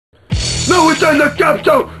No, it's in the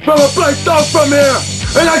capsule from a place off from here.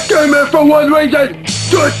 And I came here for one reason,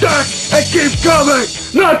 to attack and keep coming.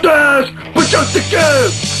 Not to ask, but just to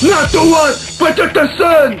give. Not to want, but just to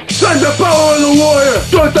send. Send the power of the warrior.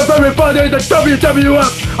 Source of everybody in the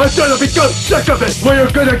WWF. Until I become sick of it. Well,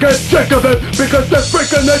 you're gonna get sick of it, because this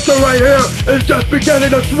freaking nature right here is just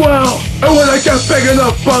beginning to swell. And when I get big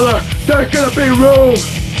enough, brother, there's gonna be room.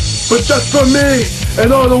 But just for me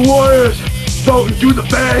and all the warriors voting through the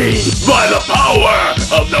veins. By the power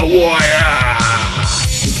of the warrior.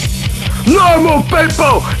 Normal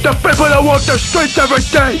people, the people that walk the streets every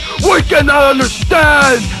day, we cannot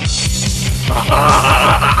understand.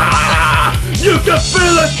 You can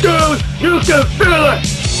feel it, dude. You can feel it.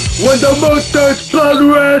 When the moon turns blood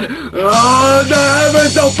red, the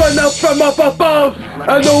heavens open up from up above,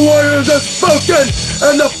 and the warriors are spoken,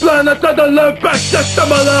 and the planets of the Limbic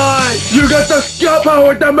system alive. You got the sky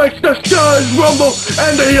power that makes the stars rumble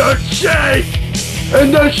and the earth shake.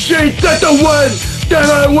 And the sheet at the wind, then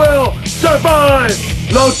I will survive.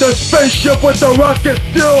 Load the spaceship with the rocket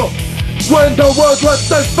fuel. Win the World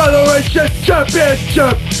Wrestling Federation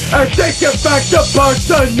Championship. And take it back to parts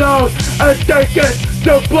unknown. And take it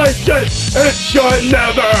to places it should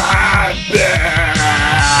never have.